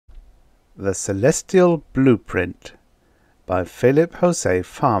The Celestial Blueprint by Philip José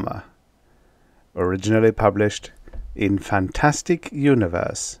Farmer. Originally published in Fantastic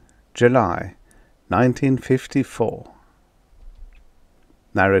Universe, July 1954.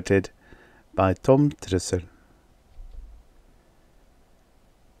 Narrated by Tom Trussel.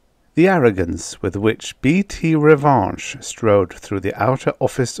 The arrogance with which B.T. Revanche strode through the outer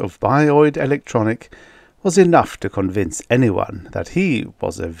office of Bioid Electronic was enough to convince anyone that he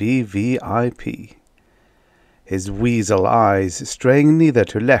was a VVIP. His weasel eyes, straying neither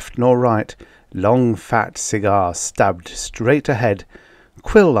to left nor right, long fat cigar stabbed straight ahead,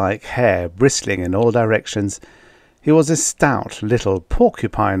 quill-like hair bristling in all directions, he was a stout little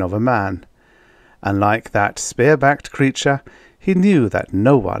porcupine of a man, and like that spear-backed creature, he knew that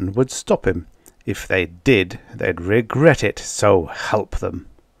no one would stop him. If they did, they'd regret it, so help them.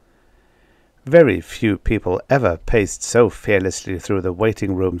 Very few people ever paced so fearlessly through the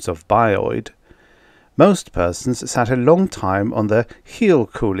waiting rooms of Bioid. Most persons sat a long time on the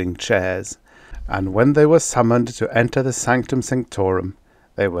heel-cooling chairs, and when they were summoned to enter the sanctum sanctorum,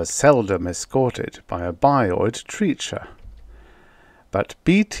 they were seldom escorted by a Bioid treacher. But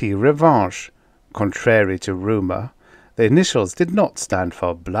B.T. Revanche, contrary to rumour, the initials did not stand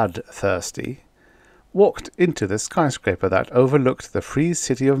for bloodthirsty, walked into the skyscraper that overlooked the free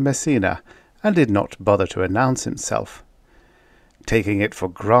city of Messina, and did not bother to announce himself. Taking it for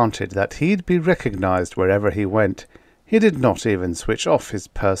granted that he'd be recognized wherever he went, he did not even switch off his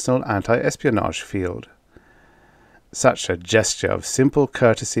personal anti-espionage field. Such a gesture of simple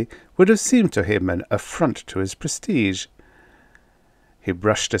courtesy would have seemed to him an affront to his prestige. He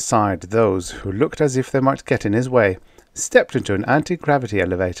brushed aside those who looked as if they might get in his way, stepped into an anti-gravity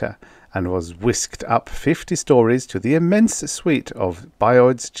elevator, and was whisked up 50 stories to the immense suite of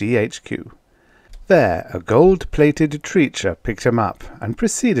Bioid's GHQ. There a gold-plated treacher picked him up and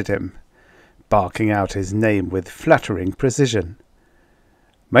preceded him, barking out his name with flattering precision.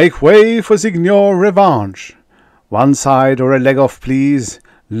 "Make way for Signor Revanche! One side or a leg off, please.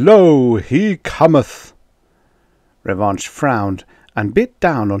 Lo, he cometh!" Revanche frowned and bit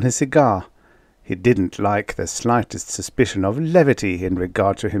down on his cigar. He didn't like the slightest suspicion of levity in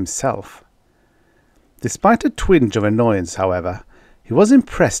regard to himself. Despite a twinge of annoyance, however, he was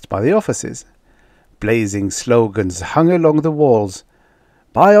impressed by the offices. Blazing slogans hung along the walls.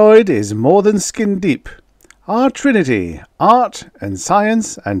 Bioid is more than skin deep. Our Trinity, art and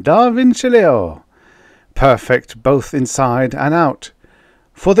science and Vincelleo. Perfect both inside and out.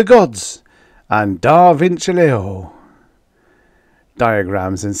 For the gods and Vincelleo.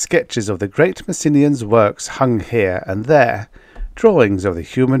 Diagrams and sketches of the great Messinian's works hung here and there, drawings of the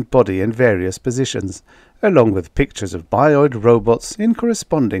human body in various positions, along with pictures of Bioid robots in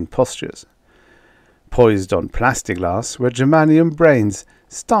corresponding postures. Poised on plastiglass were germanium brains,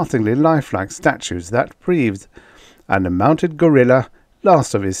 startlingly lifelike statues that breathed, and a mounted gorilla,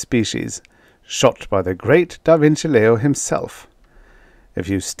 last of his species, shot by the great Vincelleo himself. If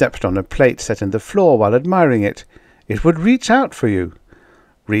you stepped on a plate set in the floor while admiring it, it would reach out for you.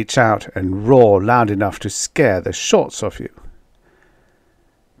 Reach out and roar loud enough to scare the shorts off you.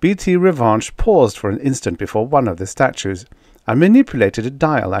 B.T. Revanche paused for an instant before one of the statues, and manipulated a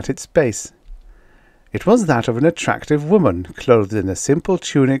dial at its base. It was that of an attractive woman, clothed in a simple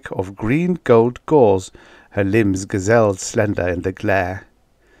tunic of green-gold gauze, her limbs gazelle slender in the glare.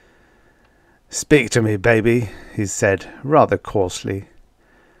 "Speak to me, baby," he said, rather coarsely.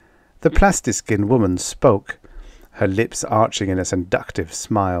 The plastiskin woman spoke, her lips arching in a seductive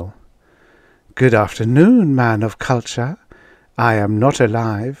smile. "Good afternoon, man of culture. I am not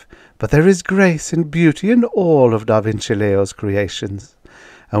alive, but there is grace and beauty in all of Vinceleo's creations.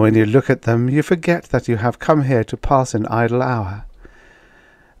 And when you look at them, you forget that you have come here to pass an idle hour.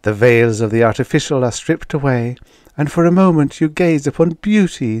 The veils of the artificial are stripped away, and for a moment you gaze upon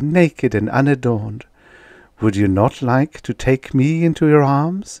beauty naked and unadorned. Would you not like to take me into your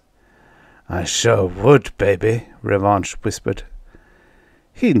arms?" "I sure would, baby," Revanche whispered.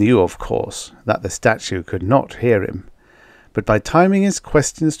 He knew, of course, that the statue could not hear him, but by timing his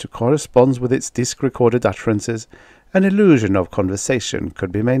questions to correspond with its disc-recorded utterances, an illusion of conversation could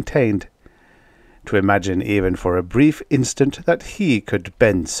be maintained. To imagine even for a brief instant that he could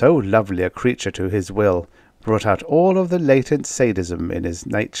bend so lovely a creature to his will brought out all of the latent sadism in his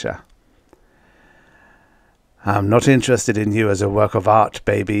nature. "I'm not interested in you as a work of art,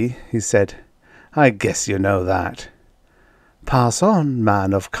 baby," he said. "I guess you know that." "Pass on,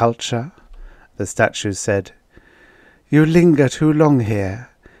 man of culture," the statue said. "You linger too long here.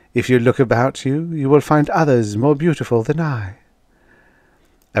 If you look about you, you will find others more beautiful than I."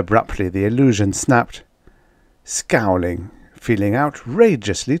 Abruptly the illusion snapped. Scowling, Feeling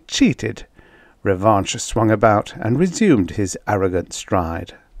outrageously cheated, Revanche swung about and resumed his arrogant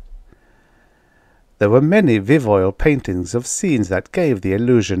stride. There were many viv oil paintings of scenes that gave the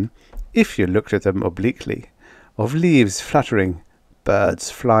illusion, if you looked at them obliquely, of leaves fluttering, birds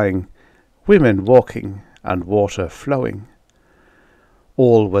flying, women walking, and water flowing.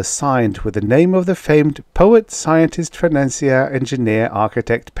 All were signed with the name of the famed poet, scientist, financier, engineer,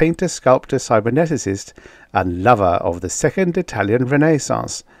 architect, painter, sculptor, cyberneticist, and lover of the Second Italian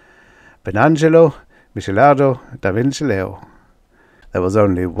Renaissance, Benangelo Michelado da Vincelleo. There was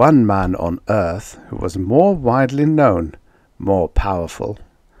only one man on earth who was more widely known, more powerful.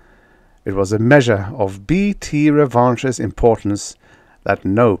 It was a measure of B.T. Revanche's importance that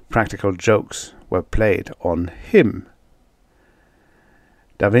no practical jokes were played on him.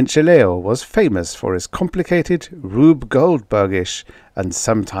 Da Vincelleo was famous for his complicated, Rube Goldbergish and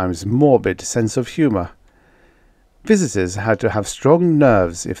sometimes morbid sense of humour. Visitors had to have strong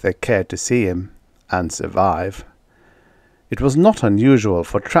nerves if they cared to see him, and survive. It was not unusual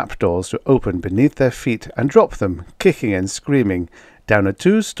for trapdoors to open beneath their feet and drop them, kicking and screaming, down a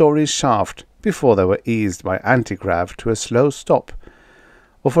 2-story shaft before they were eased by anti-grav to a slow stop,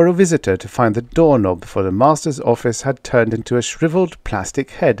 or for a visitor to find the doorknob for the master's office had turned into a shriveled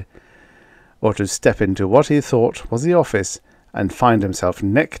plastic head, or to step into what he thought was the office and find himself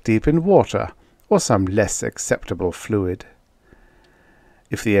neck-deep in water or some less acceptable fluid.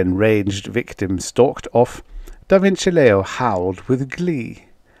 If the enraged victim stalked off, Da Vincelleo howled with glee,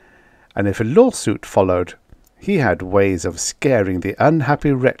 and if a lawsuit followed, he had ways of scaring the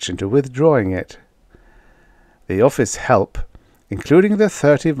unhappy wretch into withdrawing it. The office help, including the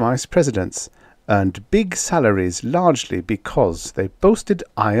 30 vice-presidents, earned big salaries largely because they boasted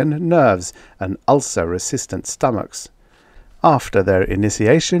iron nerves and ulcer-resistant stomachs. After their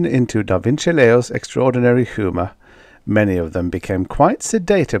initiation into Da Vinceleo's extraordinary humour, many of them became quite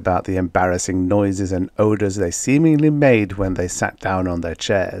sedate about the embarrassing noises and odours they seemingly made when they sat down on their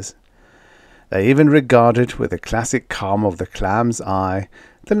chairs. They even regarded with the classic calm of the clam's eye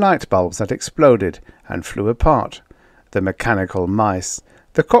the light bulbs that exploded and flew apart, the mechanical mice,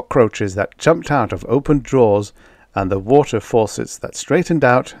 the cockroaches that jumped out of open drawers, and the water faucets that straightened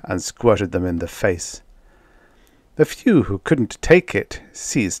out and squirted them in the face. The few who couldn't take it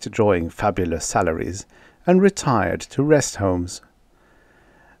ceased drawing fabulous salaries and retired to rest homes.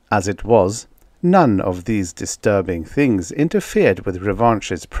 As it was, none of these disturbing things interfered with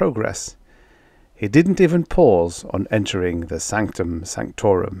Revanche's progress. He didn't even pause on entering the sanctum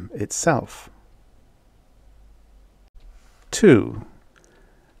sanctorum itself. 2.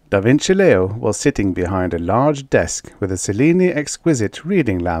 Da Vincelleo was sitting behind a large desk with a Cellini exquisite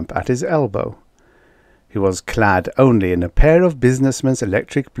reading lamp at his elbow. He was clad only in a pair of businessman's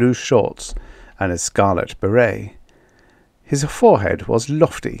electric blue shorts and a scarlet beret. His forehead was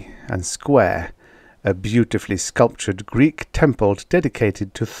lofty and square, a beautifully sculptured Greek temple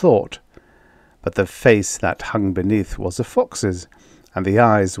dedicated to thought, but the face that hung beneath was a fox's, and the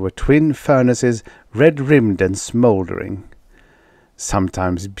eyes were twin furnaces, red-rimmed and smouldering.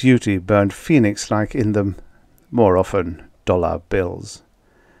 Sometimes beauty burned phoenix-like in them, more often dollar bills.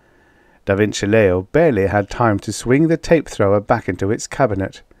 Da Vincelleo barely had time to swing the tape-thrower back into its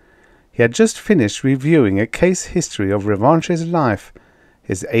cabinet. He had just finished reviewing a case history of Revanche's life.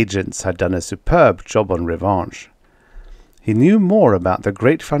 His agents had done a superb job on Revanche. He knew more about the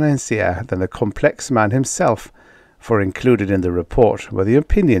great financier than the complex man himself, for included in the report were the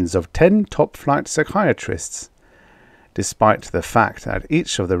opinions of 10 top-flight psychiatrists. Despite the fact that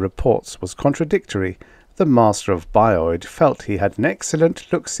each of the reports was contradictory, the master of Bioid felt he had an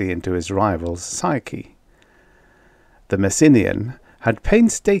excellent look-see into his rival's psyche. The Messinian had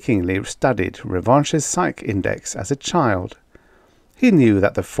painstakingly studied Revanche's psych index as a child. He knew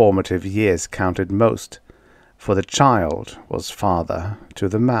that the formative years counted most, for the child was father to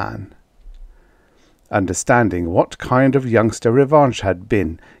the man. Understanding what kind of youngster Revanche had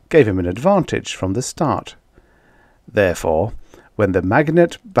been gave him an advantage from the start. Therefore, when the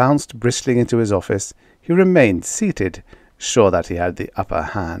magnate bounced bristling into his office, he remained seated, sure that he had the upper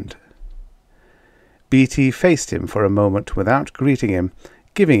hand. B.T. faced him for a moment without greeting him,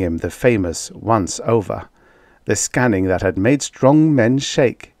 giving him the famous once-over, the scanning that had made strong men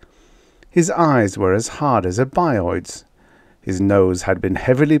shake. His eyes were as hard as a bioid's. His nose had been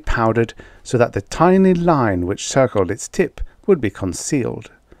heavily powdered so that the tiny line which circled its tip would be concealed.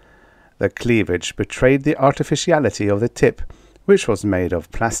 The cleavage betrayed the artificiality of the tip, which was made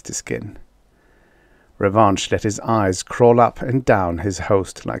of plastiskin. Revanche let his eyes crawl up and down his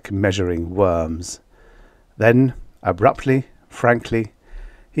host like measuring worms. Then, abruptly, frankly,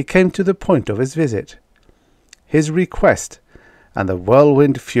 he came to the point of his visit. His request and the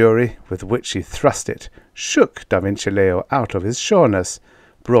whirlwind fury with which he thrust it shook Vincelleo out of his sureness,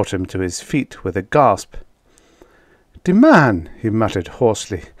 brought him to his feet with a gasp. "Man," he muttered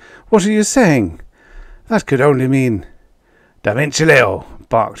hoarsely, "what are you saying? That could only mean—" "Vincelleo,"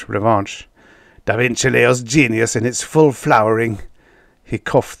 barked Revanche. "Vinceleo's genius in its full flowering." He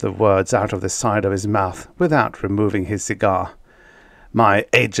coughed the words out of the side of his mouth without removing his cigar. "My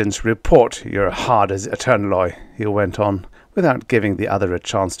agents report you're hard as Eternaloy," he went on, without giving the other a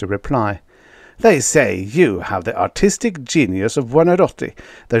chance to reply. "They say you have the artistic genius of Buonarroti,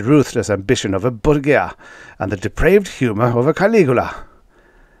 the ruthless ambition of a Borgia, and the depraved humour of a Caligula."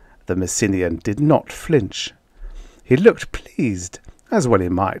 The Messenian did not flinch. He looked pleased, as well he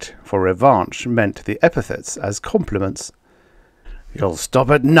might, for Revanche meant the epithets as compliments. "You'll stop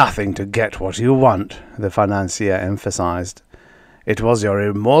at nothing to get what you want," the financier emphasized. "It was your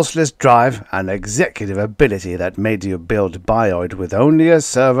remorseless drive and executive ability that made you build Bioid with only a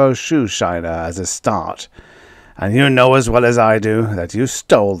servo shoe shiner as a start. And you know as well as I do that you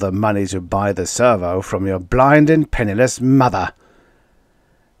stole the money to buy the servo from your blind and penniless mother."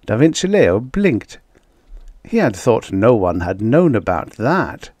 Vincelleo blinked. He had thought no one had known about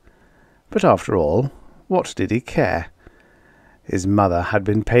that. But after all, what did he care? His mother had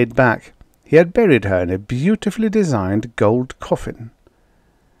been paid back. He had buried her in a beautifully designed gold coffin.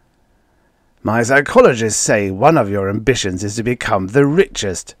 "My psychologists say one of your ambitions is to become the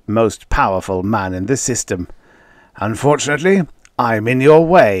richest, most powerful man in the system. Unfortunately, I'm in your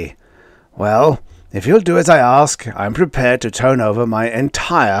way. Well, if you'll do as I ask, I'm prepared to turn over my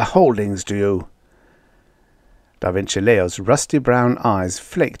entire holdings to you." Vinceleo's rusty brown eyes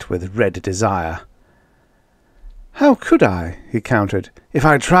flaked with red desire. "How could I?" he countered. "If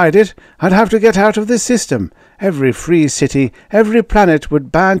I tried it, I'd have to get out of this system. Every free city, every planet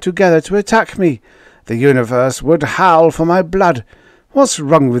would band together to attack me. The universe would howl for my blood. What's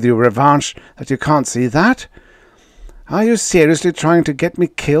wrong with you, Revanche, that you can't see that? Are you seriously trying to get me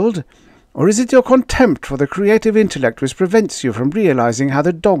killed? Or is it your contempt for the creative intellect which prevents you from realizing how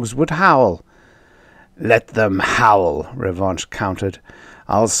the dogs would howl?" "Let them howl," Revanche countered.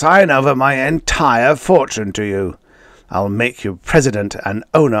 "I'll sign over my entire fortune to you. I'll make you president and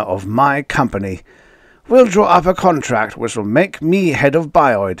owner of my company. We'll draw up a contract which will make me head of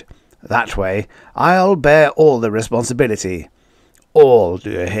Bioid. That way, I'll bear all the responsibility. All,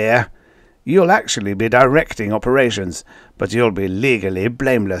 do you hear? You'll actually be directing operations, but you'll be legally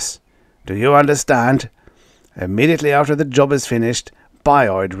blameless. Do you understand? Immediately after the job is finished,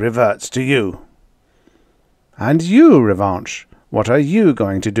 Bioid reverts to you." "And you, Revanche, what are you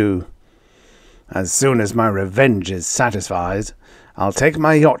going to do?" "As soon as my revenge is satisfied, I'll take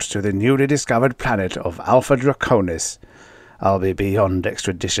my yacht to the newly discovered planet of Alpha Draconis. I'll be beyond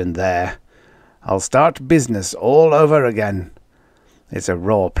extradition there. I'll start business all over again. It's a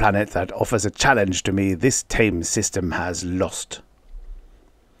raw planet that offers a challenge to me this tame system has lost."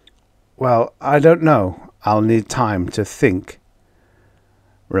 "Well, I don't know. I'll need time to think."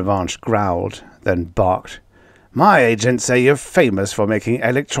 Revanche growled, then barked. "My agents say you're famous for making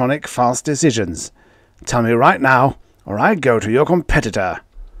electronic fast decisions. Tell me right now, or I go to your competitor."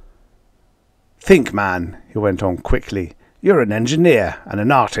 "Think, man," he went on quickly. "You're an engineer and an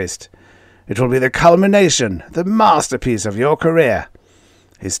artist. It will be the culmination, the masterpiece of your career.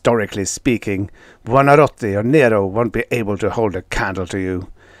 Historically speaking, Buonarroti or Nero won't be able to hold a candle to you,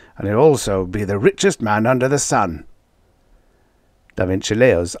 and you'll also be the richest man under the sun."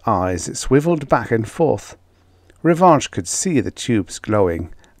 Vinceleo's eyes swiveled back and forth. Revanche could see the tubes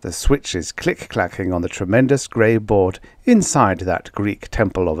glowing, the switches click-clacking on the tremendous grey board inside that Greek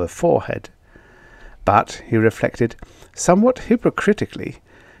temple of a forehead. But, he reflected, somewhat hypocritically,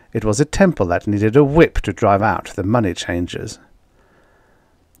 it was a temple that needed a whip to drive out the money changers.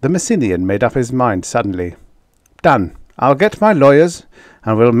 The Messenian made up his mind suddenly. "Done. I'll get my lawyers,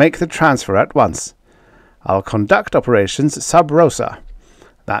 and we'll make the transfer at once. I'll conduct operations sub rosa.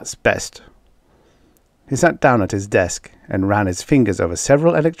 That's best." He sat down at his desk and ran his fingers over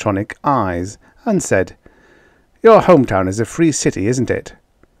several electronic eyes and said, "Your hometown is a free city, isn't it?"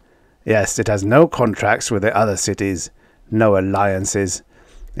 "Yes, it has no contracts with the other cities, no alliances.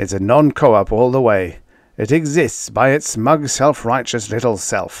 It's a non-co-op all the way. It exists by its smug, self-righteous little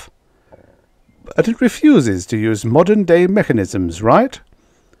self." "But it refuses to use modern-day mechanisms, right?"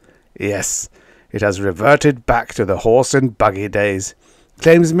 "Yes, it has reverted back to the horse and buggy days.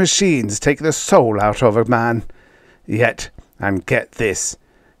 Claims machines take the soul out of a man. Yet, and get this,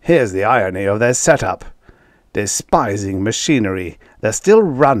 here's the irony of their setup. Despising machinery, they're still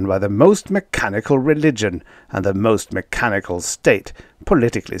run by the most mechanical religion and the most mechanical state,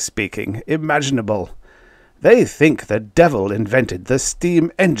 politically speaking, imaginable. They think the devil invented the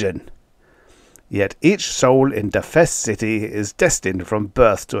steam engine. Yet each soul in Defes City is destined from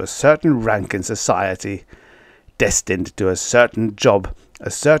birth to a certain rank in society, destined to a certain job, a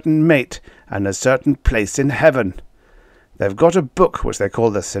certain mate, and a certain place in heaven. They've got a book which they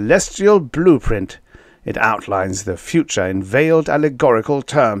call the Celestial Blueprint. It outlines the future in veiled allegorical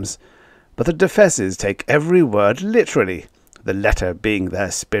terms, but the Defeses take every word literally, the letter being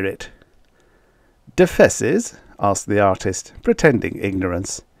their spirit. Defeses? Asked the artist, pretending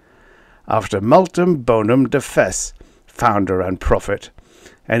ignorance. After multum bonum defes, founder and prophet.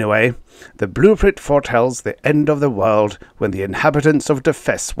 Anyway, the blueprint foretells the end of the world when the inhabitants of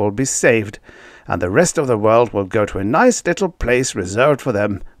Defes will be saved, and the rest of the world will go to a nice little place reserved for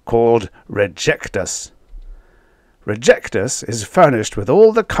them called Rejectus. Rejectus is furnished with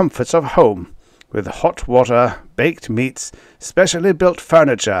all the comforts of home, with hot water, baked meats, specially built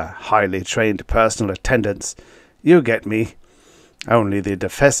furniture, highly trained personal attendants. You get me. Only the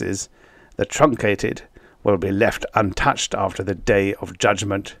Defeses, the truncated, will be left untouched after the day of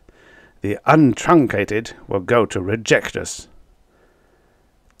judgment. The untruncated will go to Rejectus.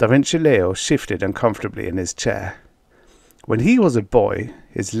 Vincelleo shifted uncomfortably in his chair. When he was a boy,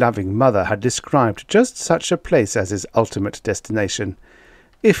 his loving mother had described just such a place as his ultimate destination,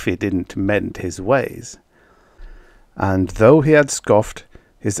 if he didn't mend his ways. And though he had scoffed,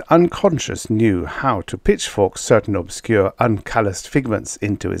 his unconscious knew how to pitchfork certain obscure, uncalloused figments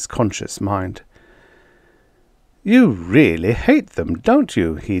into his conscious mind. "You really hate them, don't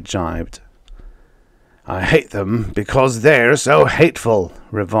you?" he jibed. "I hate them because they're so hateful,"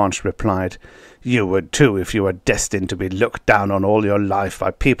 Revanche replied. "You would too if you were destined to be looked down on all your life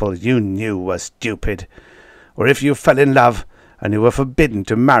by people you knew were stupid. Or if you fell in love and you were forbidden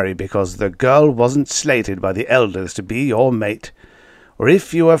to marry because the girl wasn't slated by the elders to be your mate. Or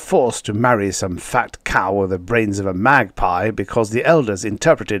if you were forced to marry some fat cow with the brains of a magpie because the elders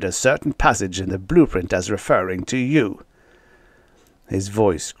interpreted a certain passage in the blueprint as referring to you." His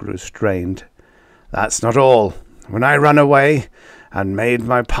voice grew strained. "That's not all. When I ran away and made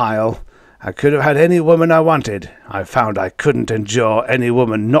my pile, I could have had any woman I wanted. I found I couldn't endure any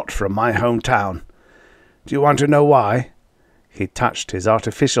woman not from my hometown. Do you want to know why?" He touched his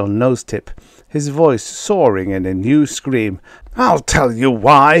artificial nose-tip, his voice soaring in a new scream. "I'll tell you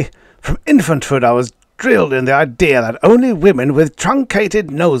why. From infanthood I was drilled in the idea that only women with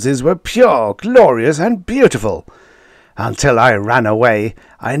truncated noses were pure, glorious, and beautiful. Until I ran away,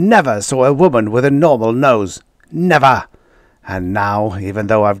 I never saw a woman with a normal nose. Never. And now, even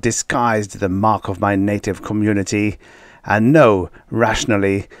though I've disguised the mark of my native community, and know,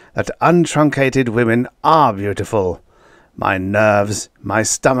 rationally, that untruncated women are beautiful, my nerves, my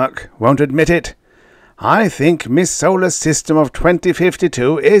stomach, won't admit it. I think Miss Solar System of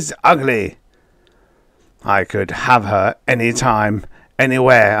 2052 is ugly. I could have her any time,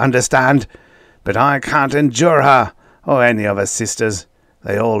 anywhere, understand? But I can't endure her, or any of her sisters.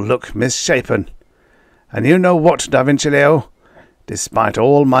 They all look misshapen. And you know what, Vincelleo? Despite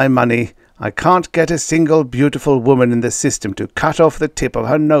all my money, I can't get a single beautiful woman in the system to cut off the tip of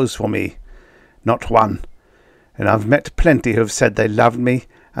her nose for me. Not one. And I've met plenty who've said they loved me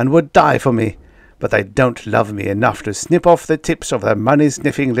and would die for me, but they don't love me enough to snip off the tips of their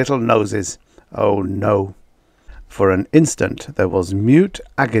money-sniffing little noses. Oh, no." For an instant there was mute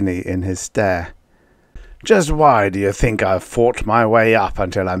agony in his stare. "Just why do you think I've fought my way up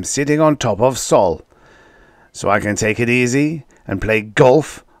until I'm sitting on top of Sol? So I can take it easy and play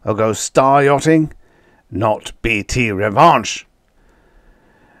golf or go star yachting? Not BT Revanche.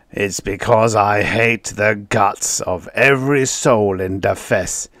 It's because I hate the guts of every soul in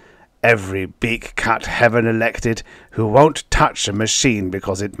Defes, every beak-cut heaven-elected who won't touch a machine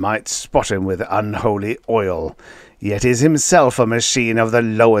because it might spot him with unholy oil, yet is himself a machine of the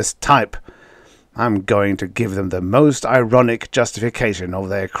lowest type. I'm going to give them the most ironic justification of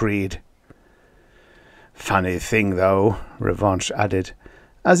their creed." "Funny thing, though," Revanche added,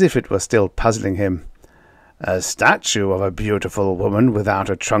 as if it were still puzzling him. "A statue of a beautiful woman without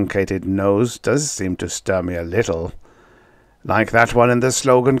a truncated nose does seem to stir me a little. Like that one in the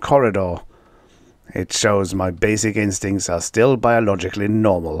slogan corridor. It shows my basic instincts are still biologically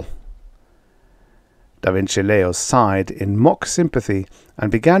normal." Vincelleo sighed in mock sympathy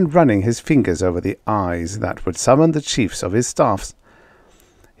and began running his fingers over the eyes that would summon the chiefs of his staffs.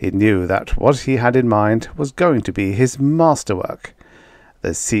 He knew that what he had in mind was going to be his masterwork.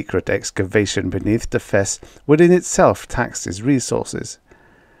 The secret excavation beneath Defes would in itself tax his resources.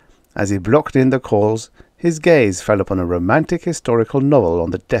 As he blocked in the calls, his gaze fell upon a romantic historical novel on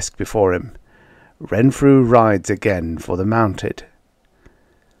the desk before him. Renfrew Rides Again for the Mounted.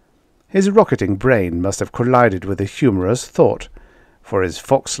 His rocketing brain must have collided with a humorous thought, for his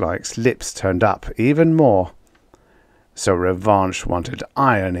fox-like lips turned up even more. So Revanche wanted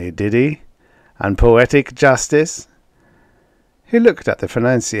irony, did he? And poetic justice? He looked at the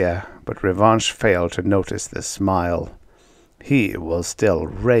financier, but Revanche failed to notice the smile. He was still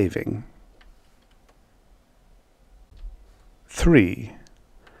raving. 3.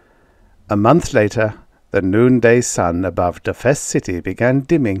 A month later, the noonday sun above Dafes City began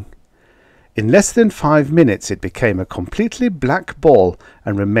dimming. In less than 5 minutes it became a completely black ball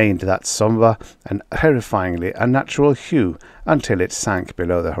and remained that sombre and terrifyingly unnatural hue until it sank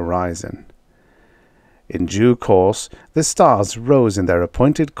below the horizon. In due course the stars rose in their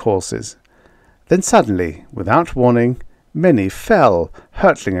appointed courses. Then suddenly, without warning, many fell,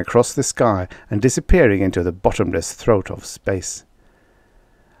 hurtling across the sky and disappearing into the bottomless throat of space.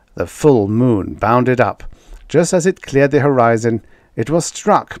 The full moon bounded up. Just as it cleared the horizon, it was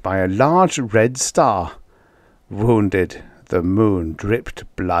struck by a large red star. Wounded, the moon dripped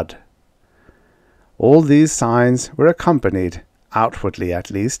blood. All these signs were accompanied, outwardly at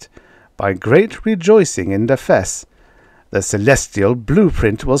least, by great rejoicing in Dafes. The celestial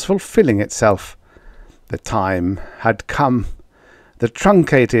blueprint was fulfilling itself. The time had come. The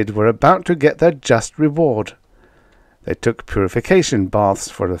truncated were about to get their just reward. They took purification baths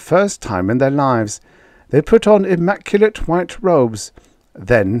for the first time in their lives. They put on immaculate white robes.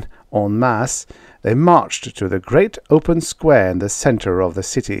 Then, en masse, they marched to the great open square in the centre of the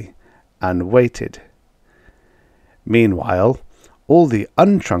city, and waited. Meanwhile, all the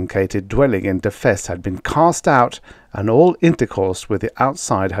untruncated dwelling in Dafes had been cast out, and all intercourse with the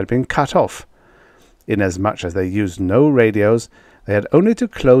outside had been cut off. Inasmuch as they used no radios, they had only to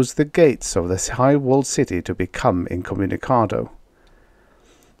close the gates of the high-walled city to become incommunicado.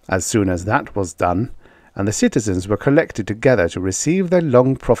 As soon as that was done, and the citizens were collected together to receive their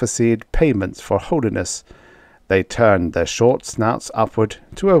long-prophesied payments for holiness, they turned their short snouts upward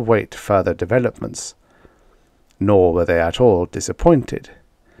to await further developments. Nor were they at all disappointed.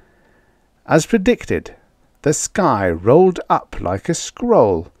 As predicted, the sky rolled up like a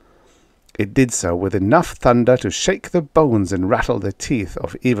scroll. It did so with enough thunder to shake the bones and rattle the teeth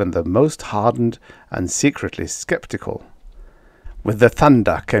of even the most hardened and secretly skeptical. With the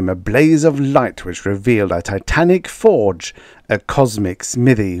thunder came a blaze of light which revealed a titanic forge, a cosmic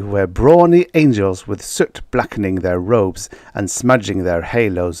smithy where brawny angels with soot blackening their robes and smudging their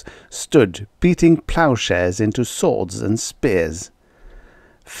halos stood beating plowshares into swords and spears.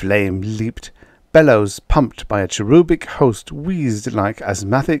 Flame leaped, bellows pumped by a cherubic host wheezed like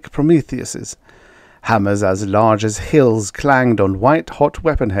asthmatic Prometheuses. Hammers as large as hills clanged on white-hot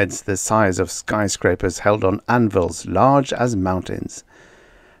weapon-heads the size of skyscrapers held on anvils large as mountains.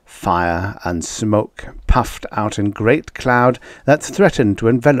 Fire and smoke puffed out in great cloud that threatened to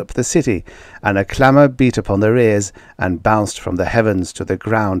envelop the city, and a clamour beat upon their ears and bounced from the heavens to the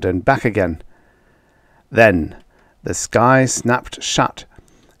ground and back again. Then the sky snapped shut.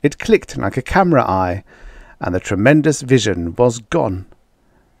 It clicked like a camera eye, and the tremendous vision was gone.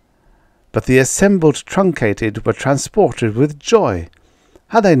 But the assembled truncated were transported with joy.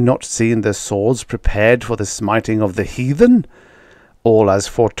 Had they not seen the swords prepared for the smiting of the heathen, all as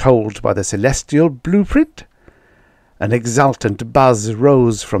foretold by the celestial blueprint? An exultant buzz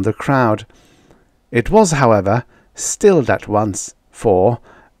rose from the crowd. It was, however, stilled at once, for,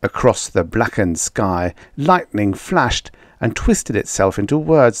 across the blackened sky, lightning flashed and twisted itself into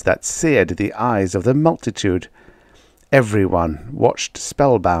words that seared the eyes of the multitude. Everyone watched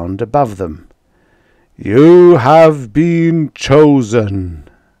spellbound above them. "You have been chosen."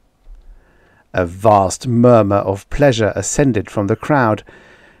 A vast murmur of pleasure ascended from the crowd.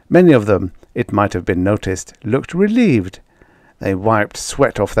 Many of them, it might have been noticed, looked relieved. They wiped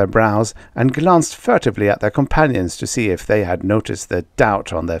sweat off their brows and glanced furtively at their companions to see if they had noticed the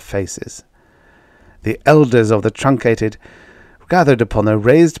doubt on their faces. The elders of the truncated gathered upon a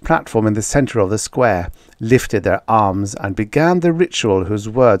raised platform in the centre of the square, lifted their arms, and began the ritual whose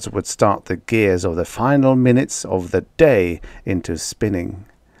words would start the gears of the final minutes of the day into spinning.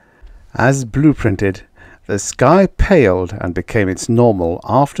 As blueprinted, the sky paled and became its normal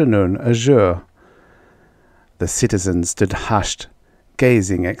afternoon azure. The citizens stood hushed,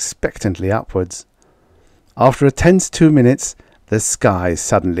 gazing expectantly upwards. After a tense 2 minutes, the sky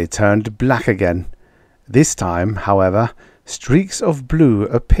suddenly turned black again. This time, however, streaks of blue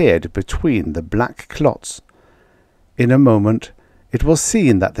appeared between the black clots. In a moment, it was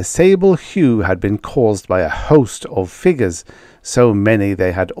seen that the sable hue had been caused by a host of figures, so many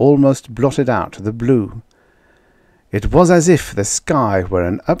they had almost blotted out the blue. It was as if the sky were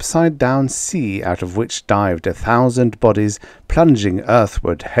an upside-down sea out of which dived 1,000 bodies plunging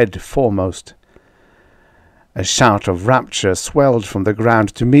earthward head foremost. A shout of rapture swelled from the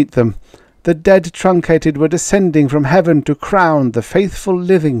ground to meet them. The dead truncated were descending from heaven to crown the faithful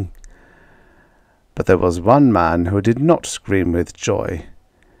living. But there was one man who did not scream with joy.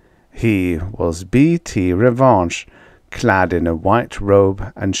 He was B.T. Revanche, clad in a white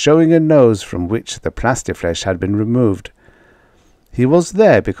robe and showing a nose from which the plastiflesh had been removed. He was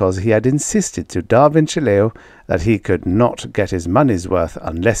there because he had insisted to Vincelleo that he could not get his money's worth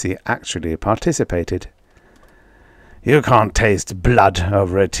unless he actually participated. "You can't taste blood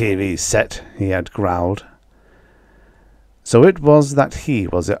over a TV set," he had growled. So it was that he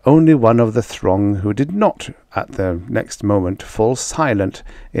was the only one of the throng who did not, at the next moment, fall silent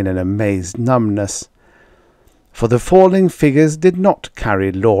in an amazed numbness. For the falling figures did not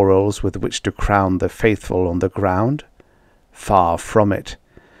carry laurels with which to crown the faithful on the ground. Far from it.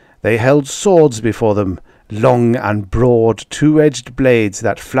 They held swords before them, long and broad two-edged blades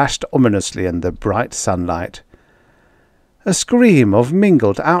that flashed ominously in the bright sunlight. A scream of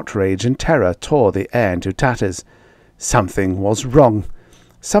mingled outrage and terror tore the air into tatters. Something was wrong.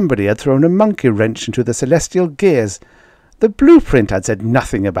 Somebody had thrown a monkey wrench into the celestial gears. The blueprint had said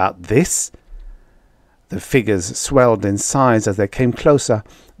nothing about this. The figures swelled in size as they came closer.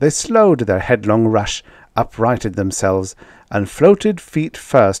 They slowed their headlong rush, uprighted themselves, and floated feet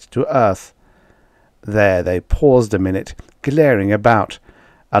first to earth. There they paused a minute, glaring about,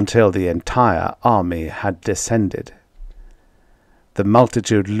 until the entire army had descended. The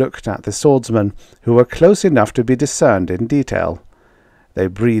multitude looked at the swordsmen, who were close enough to be discerned in detail. They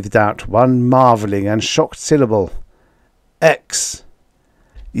breathed out one marvelling and shocked syllable. X.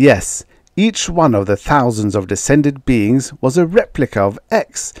 Yes, each one of the thousands of descended beings was a replica of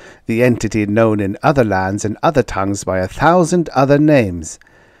X, the entity known in other lands and other tongues by 1,000 other names.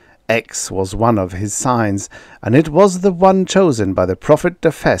 X was one of his signs, and it was the one chosen by the prophet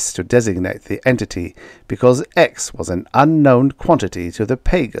Defes to designate the entity, because X was an unknown quantity to the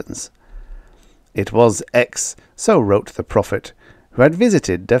pagans. It was X, so wrote the prophet, who had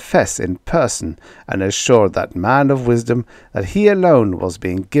visited Defes in person and assured that man of wisdom that he alone was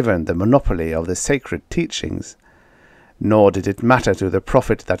being given the monopoly of the sacred teachings. Nor did it matter to the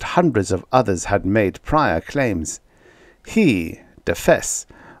prophet that hundreds of others had made prior claims. He, Defes,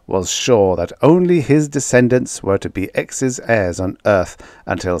 was sure that only his descendants were to be X's heirs on earth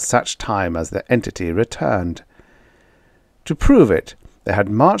until such time as the entity returned. To prove it, they had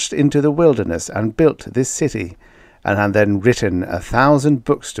marched into the wilderness and built this city, and had then written 1,000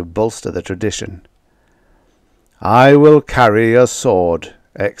 books to bolster the tradition. "I will carry a sword,"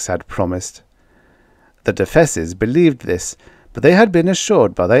 X had promised. The Defeses believed this, but they had been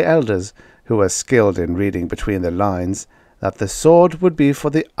assured by their elders, who were skilled in reading between the lines, that the sword would be for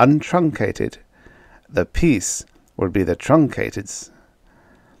the untruncated. The peace would be the truncated's.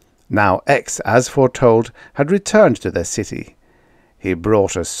 Now X, as foretold, had returned to their city. He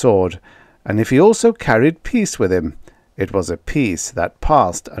brought a sword, and if he also carried peace with him, it was a peace that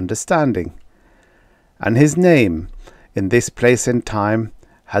passed understanding. And his name, in this place and time,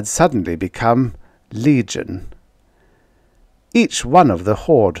 had suddenly become Legion. Each one of the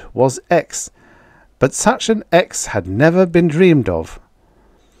horde was X, but such an X had never been dreamed of.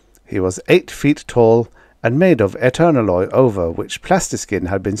 He was 8 feet tall and made of eternaloy over which plastiskin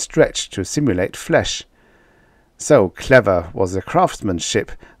had been stretched to simulate flesh. So clever was the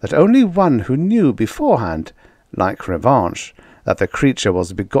craftsmanship that only one who knew beforehand, like Revanche, that the creature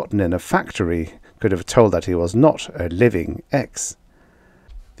was begotten in a factory could have told that he was not a living X.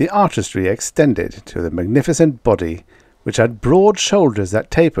 The artistry extended to the magnificent body, which had broad shoulders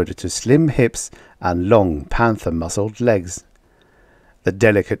that tapered to slim hips and long panther-muscled legs. The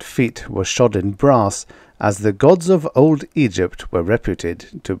delicate feet were shod in brass, as the gods of old Egypt were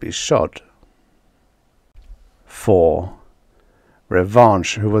reputed to be shod. 4.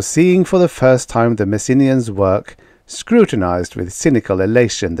 Revanche, who was seeing for the first time the Messenian's work, scrutinized with cynical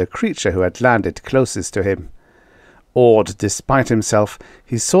elation the creature who had landed closest to him. Awed despite himself,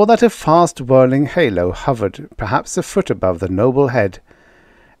 he saw that a fast-whirling halo hovered perhaps a foot above the noble head.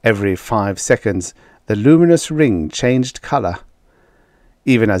 Every 5 seconds the luminous ring changed colour.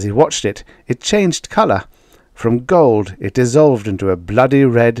 Even as he watched it, it changed colour. From gold it dissolved into a bloody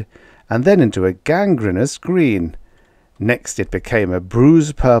red, and then into a gangrenous green. Next it became a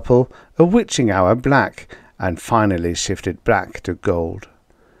bruise purple, a witching hour black, and finally shifted back to gold.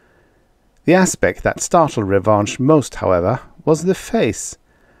 The aspect that startled Revanche most, however, was the face.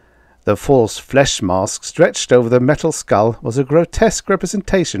 The The false flesh mask stretched over the metal skull was a grotesque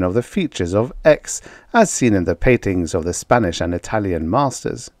representation of the features of X, as seen in the paintings of the Spanish and Italian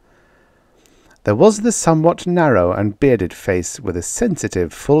masters. There was the somewhat narrow and bearded face with a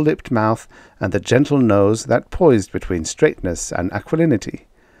sensitive, full-lipped mouth and the gentle nose that poised between straightness and aquilinity.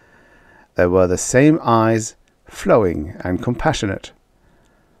 There were the same eyes, flowing and compassionate.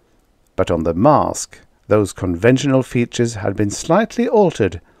 But on the mask, those conventional features had been slightly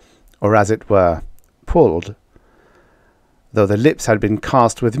altered, or as it were, pulled. Though the lips had been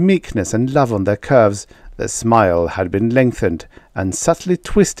cast with meekness and love on their curves, the smile had been lengthened and subtly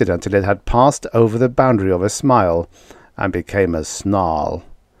twisted until it had passed over the boundary of a smile and became a snarl.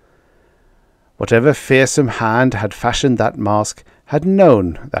 Whatever fearsome hand had fashioned that mask had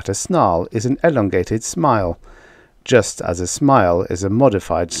known that a snarl is an elongated smile, just as a smile is a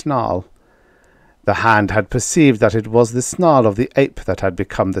modified snarl. The hand had perceived that it was the snarl of the ape that had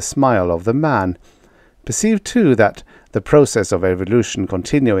become the smile of the man, perceived too that, the process of evolution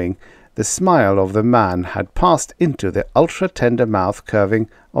continuing, the smile of the man had passed into the ultra-tender mouth curving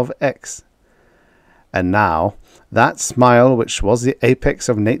of X. And now, that smile which was the apex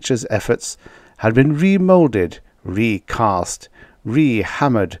of nature's efforts had been remoulded, recast,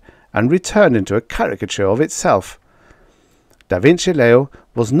 re-hammered, and returned into a caricature of itself. Vincelleo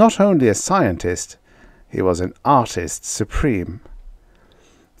was not only a scientist, he was an artist supreme.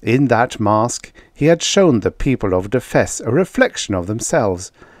 In that mask he had shown the people of the Fes a reflection of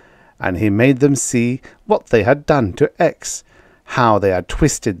themselves, and he made them see what they had done to X, how they had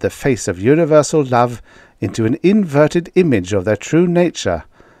twisted the face of universal love into an inverted image of their true nature,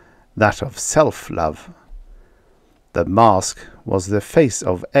 that of self-love. The mask was the face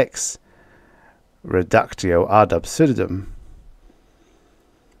of X, reductio ad absurdum.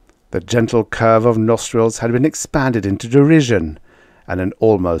 The gentle curve of nostrils had been expanded into derision and an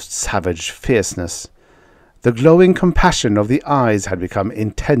almost savage fierceness. The glowing compassion of the eyes had become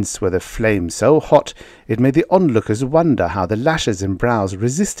intense with a flame so hot it made the onlookers wonder how the lashes and brows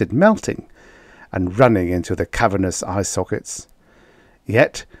resisted melting and running into the cavernous eye sockets.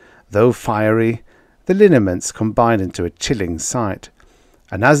 Yet, though fiery, the lineaments combined into a chilling sight,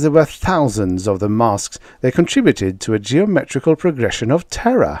 and as there were thousands of the masks, they contributed to a geometrical progression of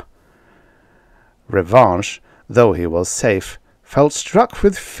terror. Revanche, though he was safe, felt struck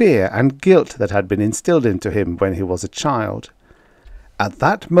with fear and guilt that had been instilled into him when he was a child. At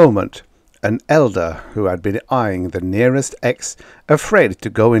that moment, an elder who had been eyeing the nearest X, afraid to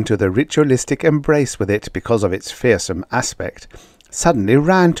go into the ritualistic embrace with it because of its fearsome aspect, suddenly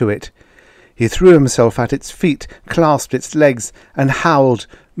ran to it. He threw himself at its feet, clasped its legs, and howled,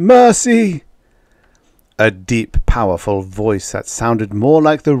 "Mercy!" A deep, powerful voice that sounded more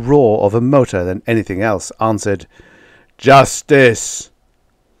like the roar of a motor than anything else answered, "Justice!"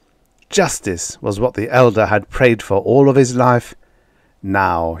 Justice was what the elder had prayed for all of his life.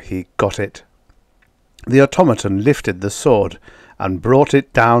 Now he got it. The automaton lifted the sword and brought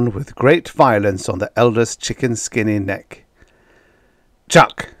it down with great violence on the elder's chicken-skinny neck.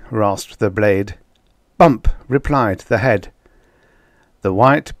 "Chuck!" rasped the blade. "Bump!" replied the head. The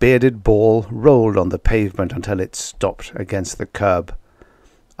white bearded ball rolled on the pavement until it stopped against the curb.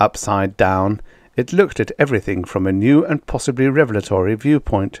 Upside down, it looked at everything from a new and possibly revelatory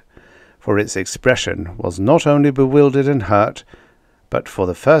viewpoint, for its expression was not only bewildered and hurt, but for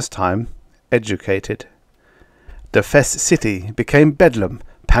the first time educated. The Fes city became bedlam,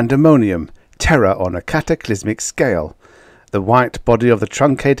 pandemonium, terror on a cataclysmic scale. The white body of the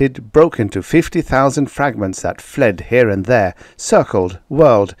truncated broke into 50,000 fragments that fled here and there, circled,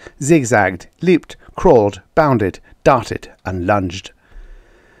 whirled, zigzagged, leaped, crawled, bounded, darted, and lunged.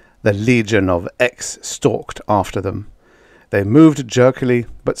 The legion of X stalked after them. They moved jerkily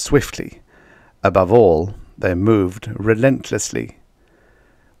but swiftly. Above all, they moved relentlessly.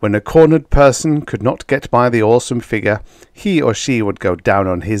 When a cornered person could not get by the awesome figure, he or she would go down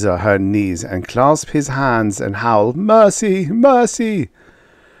on his or her knees and clasp his hands and howl, "Mercy! Mercy!"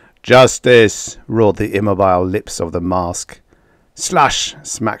 "Justice!" roared the immobile lips of the mask. "Slash!"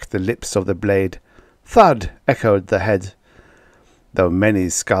 smacked the lips of the blade. "Thud!" echoed the head. Though many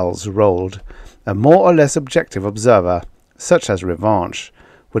skulls rolled, a more or less objective observer, such as Revanche,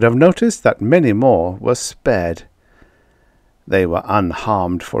 would have noticed that many more were spared. They were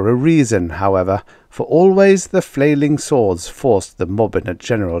unharmed for a reason, however, for always the flailing swords forced the mob in a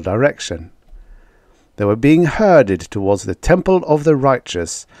general direction. They were being herded towards the Temple of the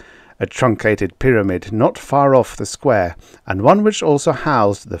Righteous, a truncated pyramid not far off the square, and one which also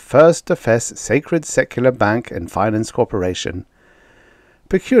housed the First Fes Sacred Secular Bank and Finance Corporation.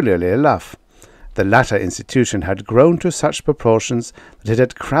 Peculiarly enough, The latter institution had grown to such proportions that it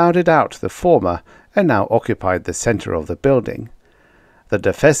had crowded out the former and now occupied the centre of the building. The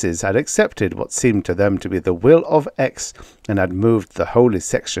defences had accepted what seemed to them to be the will of X and had moved the holy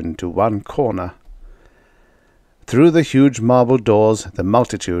section to one corner. Through the huge marble doors the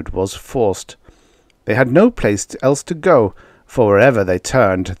multitude was forced. They had no place else to go, for wherever they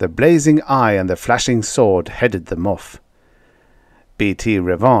turned, the blazing eye and the flashing sword headed them off. B.T.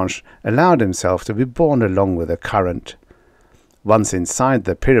 Revanche allowed himself to be borne along with the current. Once inside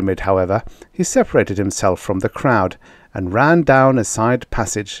the pyramid, however, he separated himself from the crowd and ran down a side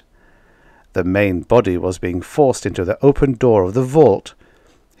passage. The main body was being forced into the open door of the vault.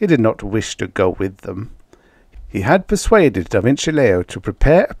 He did not wish to go with them. He had persuaded Vincelleo to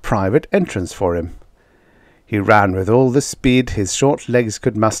prepare a private entrance for him. He ran with all the speed his short legs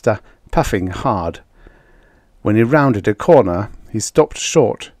could muster, puffing hard. When he rounded a corner, he stopped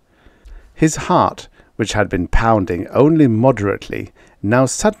short. His heart, which had been pounding only moderately, now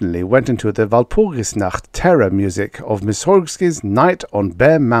suddenly went into the Walpurgisnacht terror music of Mussorgsky's Night on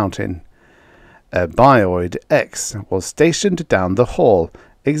Bear Mountain. A bioid X was stationed down the hall,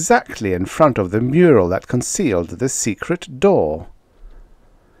 exactly in front of the mural that concealed the secret door.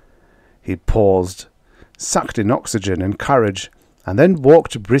 He paused, sucked in oxygen and courage, and then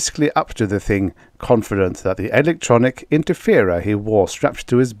walked briskly up to the thing, confident that the electronic interferer he wore strapped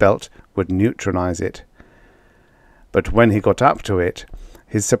to his belt would neutralize it. But when he got up to it,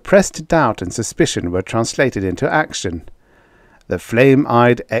 his suppressed doubt and suspicion were translated into action. The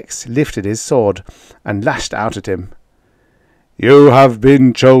flame-eyed X lifted his sword and lashed out at him. "You have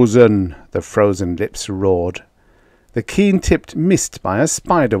been chosen," the frozen lips roared. The keen-tipped missed by a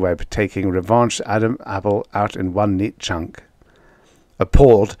spiderweb, taking Revanche's Adam apple out in one neat chunk.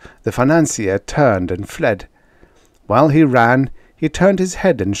 Appalled, the financier turned and fled. While he ran, he turned his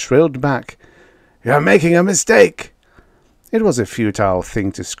head and shrilled back, "You are making a mistake!" It was a futile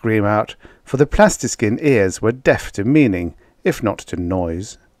thing to scream out, for the plastiskin ears were deaf to meaning, if not to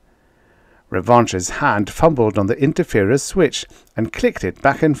noise. Revanche's hand fumbled on the interferer's switch and clicked it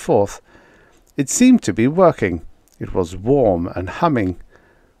back and forth. It seemed to be working. It was warm and humming.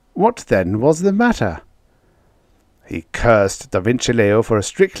 What then was the matter? He cursed Vincelleo for a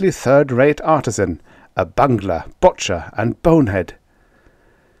strictly third-rate artisan, a bungler, botcher, and bonehead.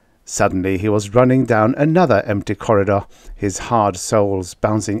 Suddenly he was running down another empty corridor, his hard soles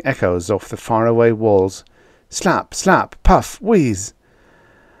bouncing echoes off the faraway walls. Slap, slap, puff, wheeze.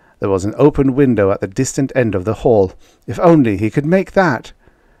 There was an open window at the distant end of the hall. If only he could make that!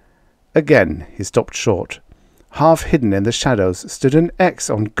 Again he stopped short. Half hidden in the shadows stood an X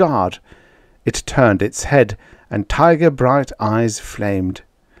on guard. It turned its head, and tiger-bright eyes flamed.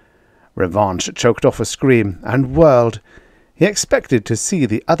 Revanche choked off a scream, and whirled. He expected to see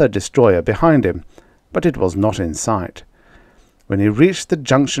the other destroyer behind him, but it was not in sight. When he reached the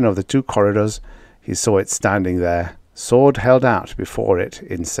junction of the two corridors, he saw it standing there, sword held out before it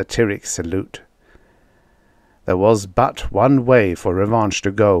in satiric salute. There was but one way for Revanche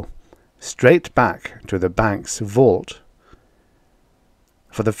to go, straight back to the bank's vault.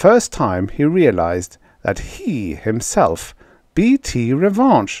 For the first time he realized that he himself, B.T.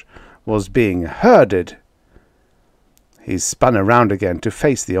 Revanche, was being herded. He spun around again to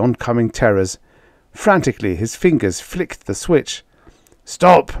face the oncoming terrors. Frantically his fingers flicked the switch.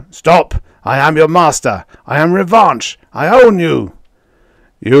 "Stop! Stop! I am your master! I am Revanche! I own you!"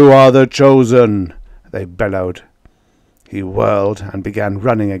 "You are the chosen!" they bellowed. He whirled and began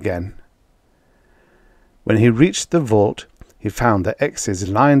running again. When he reached the vault, he found the X's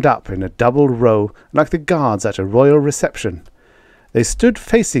lined up in a double row like the guards at a royal reception. They stood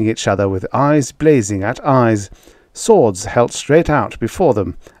facing each other with eyes blazing at eyes, swords held straight out before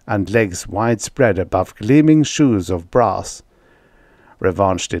them, and legs widespread above gleaming shoes of brass.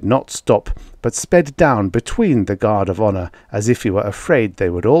 Revanche did not stop, but sped down between the guard of honor, as if he were afraid they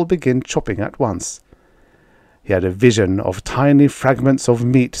would all begin chopping at once. He had a vision of tiny fragments of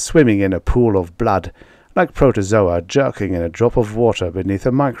meat swimming in a pool of blood, like protozoa jerking in a drop of water beneath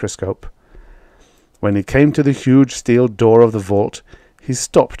a microscope. When he came to the huge steel door of the vault, he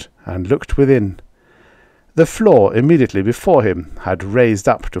stopped and looked within. The floor immediately before him had raised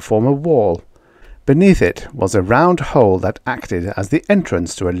up to form a wall. Beneath it was a round hole that acted as the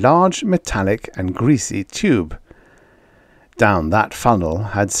entrance to a large metallic and greasy tube. Down that funnel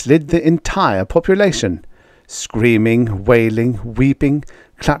had slid the entire population, screaming, wailing, weeping,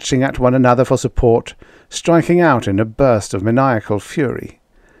 clutching at one another for support, striking out in a burst of maniacal fury.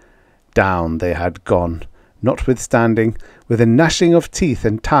 Down they had gone, notwithstanding, with a gnashing of teeth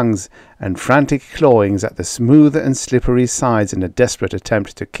and tongues, and frantic clawings at the smooth and slippery sides in a desperate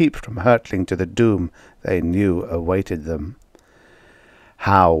attempt to keep from hurtling to the doom they knew awaited them.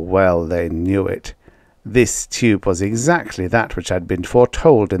 How well they knew it! This tube was exactly that which had been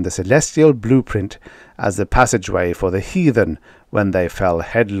foretold in the celestial blueprint as the passageway for the heathen when they fell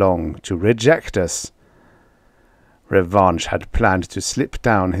headlong to reject us. Revanche had planned to slip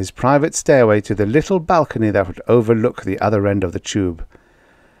down his private stairway to the little balcony that would overlook the other end of the tube.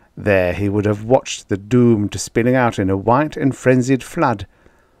 There he would have watched the doomed spilling out in a white and frenzied flood.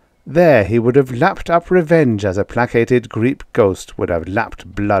 There he would have lapped up revenge as a placated Greek ghost would have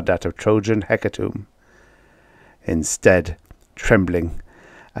lapped blood at a Trojan hecatomb. Instead, trembling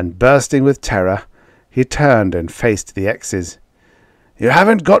and bursting with terror, he turned and faced the X's. "You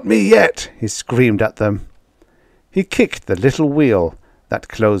haven't got me yet!" he screamed at them. He kicked the little wheel that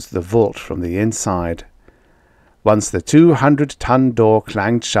closed the vault from the inside. Once the 200-ton door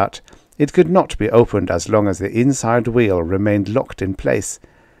clanged shut, it could not be opened as long as the inside wheel remained locked in place.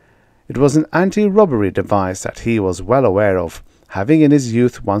 It was an anti-robbery device that he was well aware of, having in his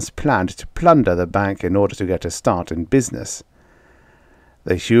youth once planned to plunder the bank in order to get a start in business.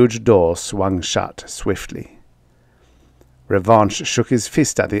 The huge door swung shut swiftly. Revanche shook his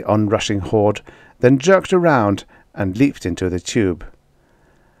fist at the onrushing horde, then jerked around and leaped into the tube.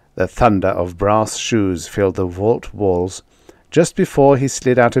 The thunder of brass shoes filled the vault walls. Just before he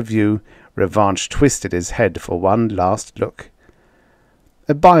slid out of view, Revanche twisted his head for one last look.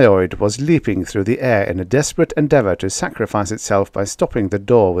 A bioid was leaping through the air in a desperate endeavour to sacrifice itself by stopping the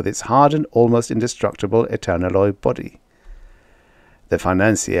door with its hard and almost indestructible eternaloid body. The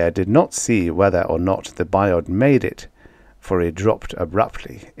financier did not see whether or not the bioid made it, for he dropped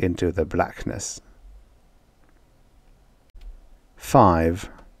abruptly into the blackness. 5.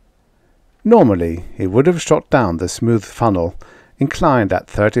 Normally, he would have shot down the smooth funnel, inclined at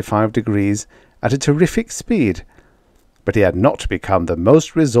 35 degrees, at a terrific speed, but he had not become the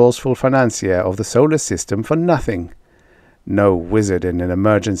most resourceful financier of the solar system for nothing. No wizard in an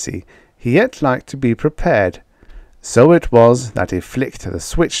emergency, he yet liked to be prepared. So it was that he flicked the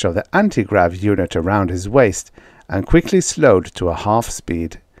switch of the anti-grav unit around his waist and quickly slowed to a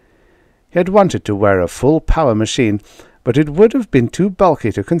half-speed. He had wanted to wear a full-power machine, but it would have been too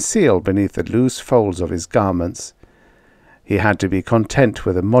bulky to conceal beneath the loose folds of his garments. He had to be content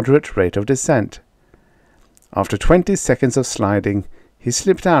with a moderate rate of descent. After 20 seconds of sliding, he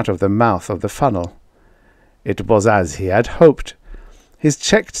slipped out of the mouth of the funnel. It was as he had hoped. His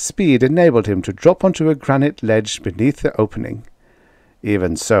checked speed enabled him to drop onto a granite ledge beneath the opening.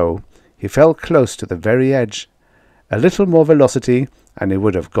 Even so, he fell close to the very edge. A little more velocity, and he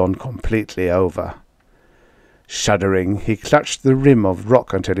would have gone completely over. Shuddering, he clutched the rim of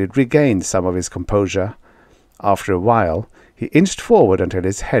rock until he regained some of his composure. After a while, he inched forward until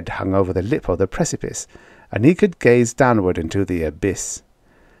his head hung over the lip of the precipice, and he could gaze downward into the abyss.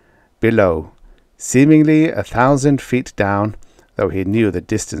 Below, seemingly 1,000 feet down, though he knew the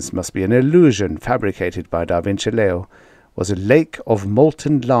distance must be an illusion fabricated by Vincelleo, was a lake of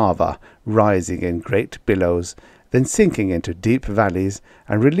molten lava rising in great billows, then sinking into deep valleys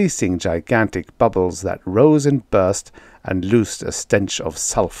and releasing gigantic bubbles that rose and burst and loosed a stench of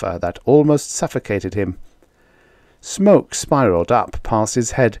sulphur that almost suffocated him. Smoke spiraled up past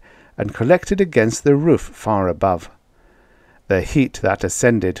his head and collected against the roof far above. The heat that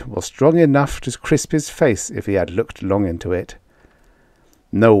ascended was strong enough to crisp his face if he had looked long into it.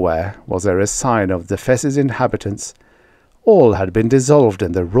 Nowhere was there a sign of the Fess's inhabitants. All had been dissolved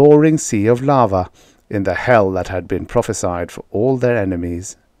in the roaring sea of lava, in the hell that had been prophesied for all their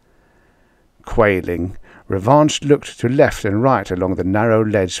enemies. Quailing, Revanche looked to left and right along the narrow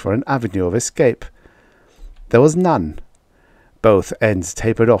ledge for an avenue of escape. There was none. Both ends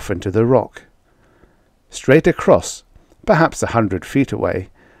tapered off into the rock. Straight across, perhaps 100 feet away,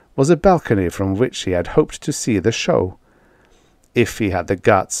 was a balcony from which he had hoped to see the show. If he had the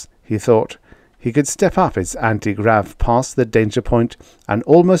guts, he thought, he could step up its anti-grav past the danger point and,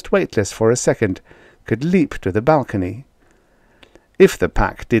 almost weightless for a second, could leap to the balcony. If the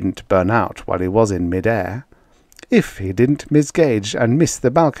pack didn't burn out while he was in mid-air, if he didn't misgauge and miss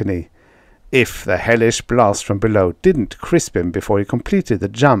the balcony, if the hellish blast from below didn't crisp him before he completed the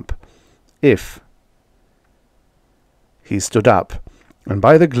jump, if... He stood up, and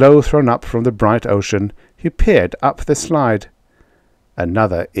by the glow thrown up from the bright ocean, he peered up the slide.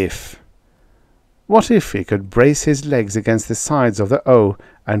 Another if. What if he could brace his legs against the sides of the O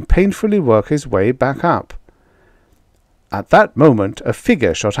and painfully work his way back up? At that moment a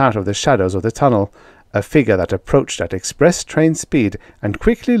figure shot out of the shadows of the tunnel, a figure that approached at express train speed and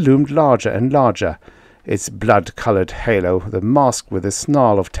quickly loomed larger and larger. its blood-coloured halo, the mask with the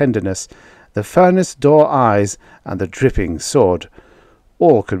snarl of tenderness, the furnace-door eyes, and the dripping sword,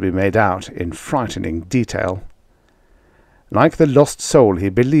 all could be made out in frightening detail. Like the lost soul he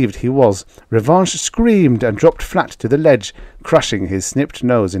believed he was, Revanche screamed and dropped flat to the ledge, crushing his snipped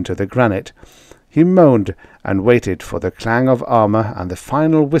nose into the granite. He moaned and waited for the clang of armour and the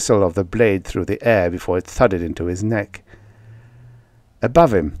final whistle of the blade through the air before it thudded into his neck.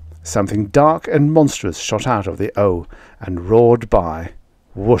 Above him, something dark and monstrous shot out of the O and roared by.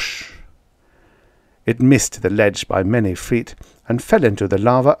 Whoosh! It missed the ledge by many feet and fell into the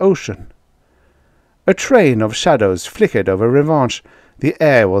lava ocean. A train of shadows flickered over Revanche. The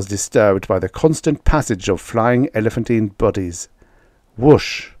air was disturbed by the constant passage of flying elephantine bodies.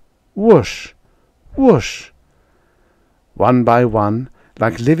 Whoosh! Whoosh! Whoosh! One by one,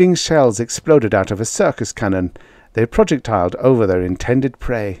 like living shells exploded out of a circus cannon, they projectiled over their intended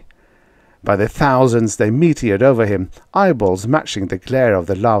prey. By the thousands they meteored over him, eyeballs matching the glare of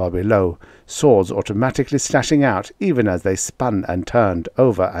the lava below, swords automatically slashing out even as they spun and turned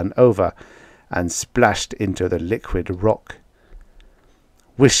over and over, and splashed into the liquid rock.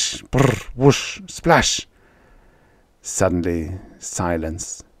 Whish, brr, whoosh, splash! Suddenly,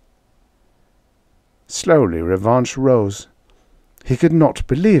 silence. Slowly Revanche rose. He could not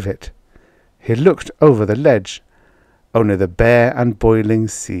believe it. He looked over the ledge, only the bare and boiling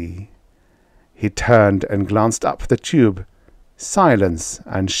sea. He turned and glanced up the tube. Silence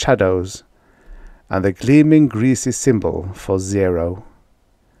and shadows, and the gleaming greasy symbol for 0.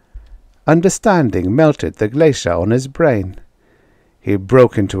 Understanding melted the glacier on his brain. He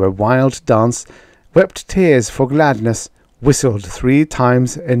broke into a wild dance, wept tears for gladness, whistled 3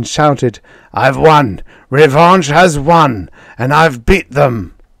 times, and shouted, "I've won! Revanche has won! And I've beat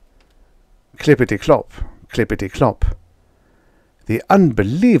them!" Clippity-clop, clippity-clop. The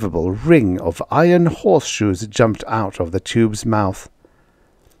unbelievable ring of iron horseshoes jumped out of the tube's mouth.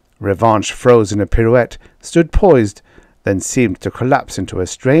 Revanche froze in a pirouette, stood poised, then seemed to collapse into a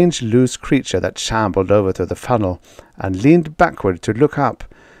strange loose creature that shambled over to the funnel and leaned backward to look up,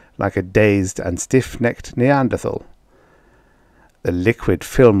 like a dazed and stiff-necked Neanderthal. The liquid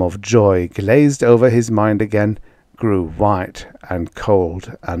film of joy glazed over his mind again, grew white and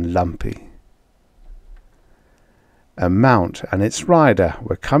cold and lumpy. A mount and its rider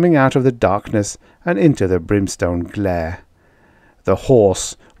were coming out of the darkness and into the brimstone glare. The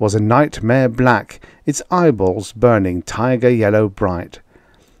horse was a nightmare black, its eyeballs burning tiger yellow bright.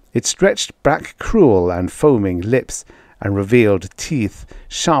 It stretched back cruel and foaming lips and revealed teeth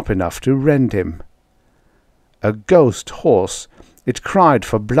sharp enough to rend him. A ghost horse, it cried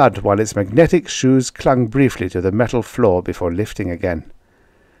for blood while its magnetic shoes clung briefly to the metal floor before lifting again.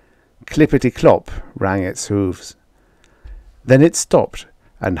 Clippity-clop rang its hooves. Then it stopped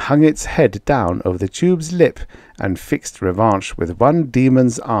and hung its head down over the tube's lip and fixed Revanche with one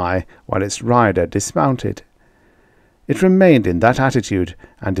demon's eye while its rider dismounted. It remained in that attitude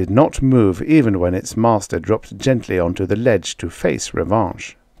and did not move even when its master dropped gently onto the ledge to face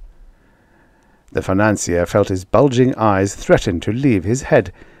Revanche. The financier felt his bulging eyes threaten to leave his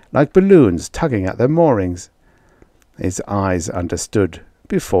head, like balloons tugging at their moorings. His eyes understood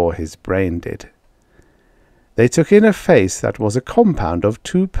before his brain did. They took in a face that was a compound of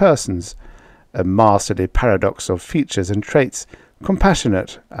 2 persons, a masterly paradox of features and traits,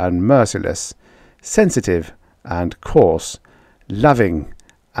 compassionate and merciless, sensitive and coarse, loving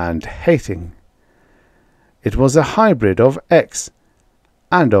and hating. It was a hybrid of X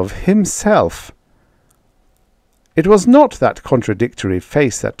and of himself. It was not that contradictory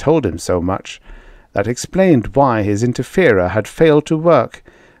face that told him so much, that explained why his interferer had failed to work,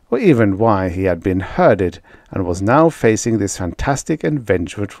 or even why he had been herded and was now facing this fantastic and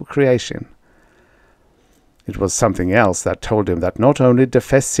vengeful creation. It was something else that told him that not only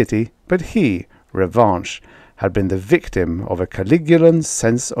Defes City, but he, Revanche, had been the victim of a Caligulan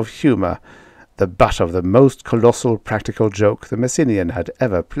sense of humour, the butt of the most colossal practical joke the Messinian had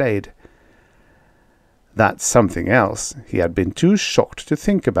ever played. That something else he had been too shocked to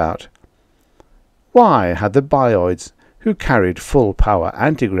think about. Why had the bioids, who carried full-power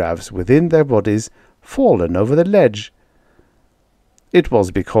antigravs within their bodies, fallen over the ledge? It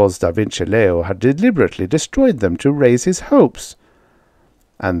was because Vincelleo had deliberately destroyed them to raise his hopes,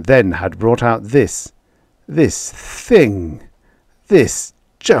 and then had brought out this thing, this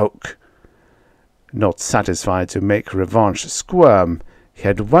joke. Not satisfied to make Revanche squirm, he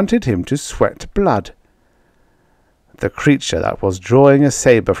had wanted him to sweat blood. The creature that was drawing a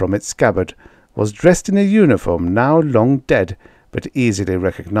sabre from its scabbard was dressed in a uniform now long dead, but easily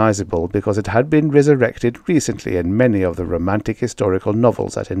recognizable because it had been resurrected recently in many of the romantic historical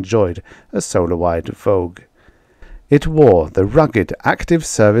novels that enjoyed a solar-wide vogue. It wore the rugged active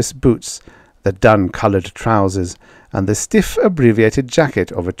service boots, the dun-coloured trousers, and the stiff abbreviated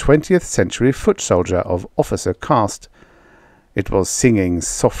jacket of a 20th century foot soldier of officer caste. It was singing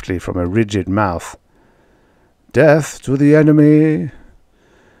softly from a rigid mouth. "Death to the enemy!"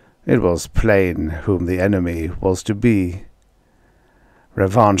 It was plain whom the enemy was to be.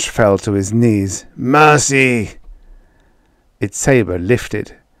 Revanche fell to his knees. "Mercy!" Its sabre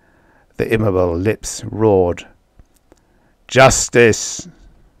lifted. The immobile lips roared. "Justice!"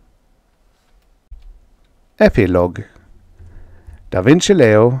 Epilogue.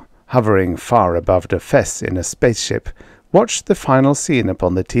 Vincelleo, hovering far above the Fess in a spaceship, watched the final scene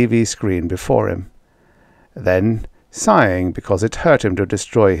upon the TV screen before him. Then, sighing because it hurt him to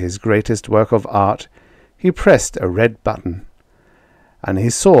destroy his greatest work of art, he pressed a red button, and he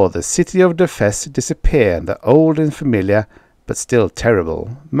saw the city of the Fess disappear in the old and familiar, but still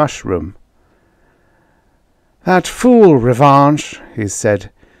terrible, mushroom. "That fool, Revanche," he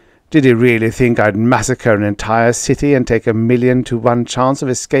said. "Did he really think I'd massacre an entire city and take 1,000,000 to 1 chance of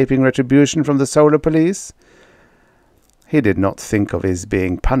escaping retribution from the solar police?" He did not think of his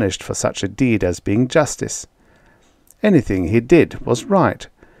being punished for such a deed as being justice. Anything he did was right.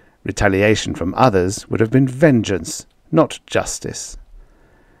 Retaliation from others would have been vengeance, not justice.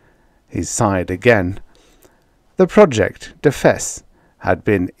 He sighed again. The project, the Fess, had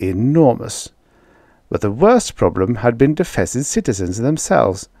been enormous. But the worst problem had been the Fess's citizens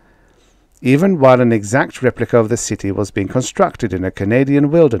themselves. Even while an exact replica of the city was being constructed in a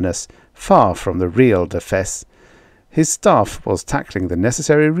Canadian wilderness, far from the real the Fess, his staff was tackling the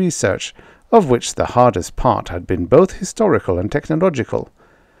necessary research, of which the hardest part had been both historical and technological.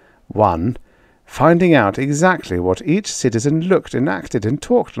 1. Finding out exactly what each citizen looked and acted and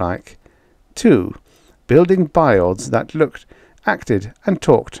talked like. 2. Building bioids that looked, acted, and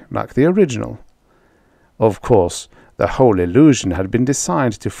talked like the original. Of course, the whole illusion had been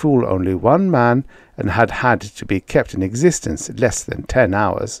designed to fool only one man and had had to be kept in existence less than 10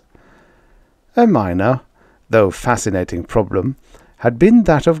 hours. A minor, though fascinating problem, had been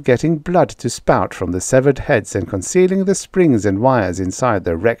that of getting blood to spout from the severed heads and concealing the springs and wires inside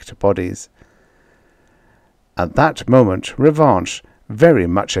the wrecked bodies. At that moment, Revanche, very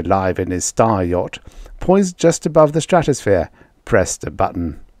much alive in his star yacht, poised just above the stratosphere, pressed a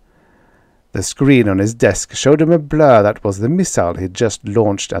button. The screen on his desk showed him a blur that was the missile he'd just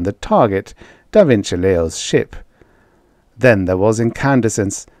launched and the target, Vincellio's ship. Then there was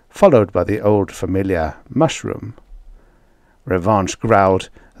incandescence, followed by the old familiar mushroom. Revanche growled,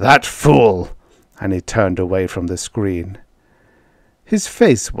 "That fool!" and he turned away from the screen. His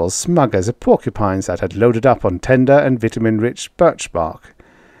face was smug as a porcupine's that had loaded up on tender and vitamin-rich birch bark.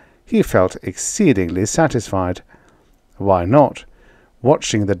 He felt exceedingly satisfied. Why not?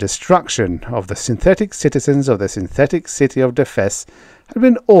 Watching the destruction of the synthetic citizens of the synthetic city of the Fess had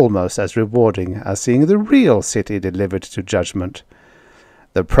been almost as rewarding as seeing the real city delivered to judgment.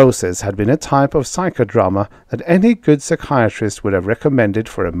 The process had been a type of psychodrama that any good psychiatrist would have recommended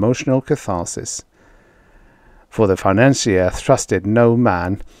for emotional catharsis. For the financier trusted no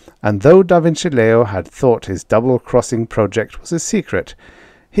man, and though Vincelleo had thought his double-crossing project was a secret,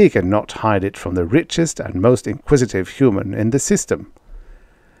 he could not hide it from the richest and most inquisitive human in the system.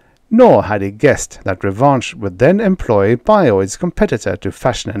 Nor had he guessed that Revanche would then employ Bioid's competitor to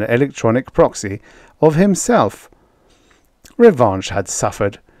fashion an electronic proxy of himself. Revanche had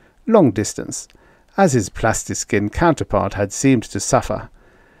suffered, long distance, as his plastiskin counterpart had seemed to suffer.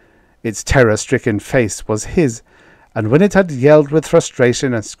 Its terror-stricken face was his, and when it had yelled with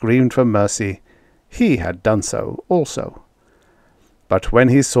frustration and screamed for mercy, he had done so also. But when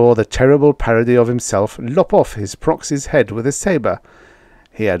he saw the terrible parody of himself lop off his proxy's head with a sabre,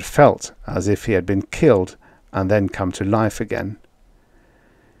 he had felt as if he had been killed and then come to life again.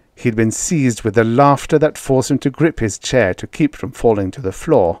 He'd been seized with the laughter that forced him to grip his chair to keep from falling to the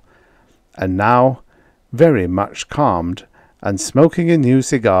floor, and now, very much calmed, and smoking a new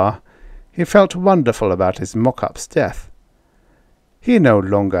cigar, he felt wonderful about his mock-up's death. He no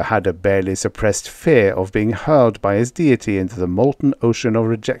longer had a barely suppressed fear of being hurled by his deity into the molten ocean of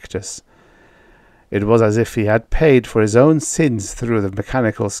rejectors. It was as if he had paid for his own sins through the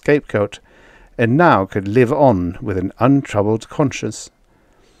mechanical scapegoat, and now could live on with an untroubled conscience.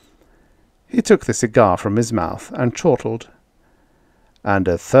 He took the cigar from his mouth and chortled, and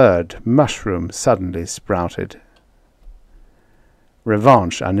a third mushroom suddenly sprouted.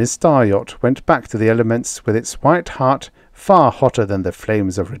 Revanche and his star yacht went back to the elements with its white heart far hotter than the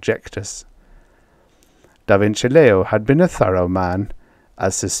flames of rejectors. Vincelleo had been a thorough man,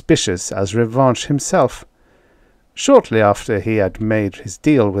 as suspicious as Revanche himself. Shortly after he had made his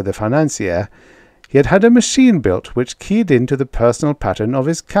deal with the financier, he had had a machine built which keyed into the personal pattern of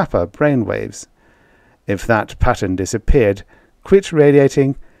his kappa brainwaves. If that pattern disappeared, quit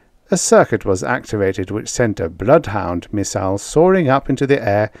radiating, a circuit was activated which sent a bloodhound missile soaring up into the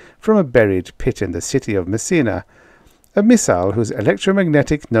air from a buried pit in the city of Messina, a missile whose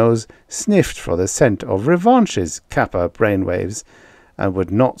electromagnetic nose sniffed for the scent of Revanche's kappa brainwaves, and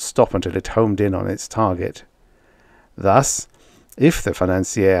would not stop until it homed in on its target. Thus, if the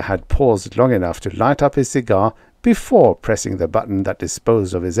financier had paused long enough to light up his cigar before pressing the button that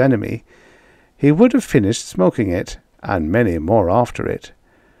disposed of his enemy, he would have finished smoking it, and many more after it.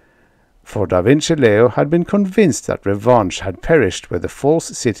 For Vincelleo had been convinced that Revanche had perished with the false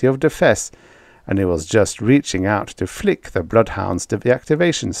city of Defes, and he was just reaching out to flick the bloodhound's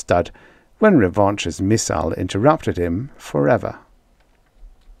deactivation stud when Revanche's missile interrupted him forever.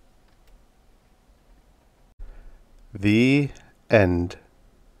 The End.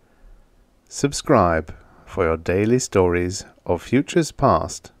 Subscribe for your daily stories of futures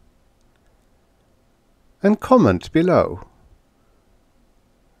past, and comment below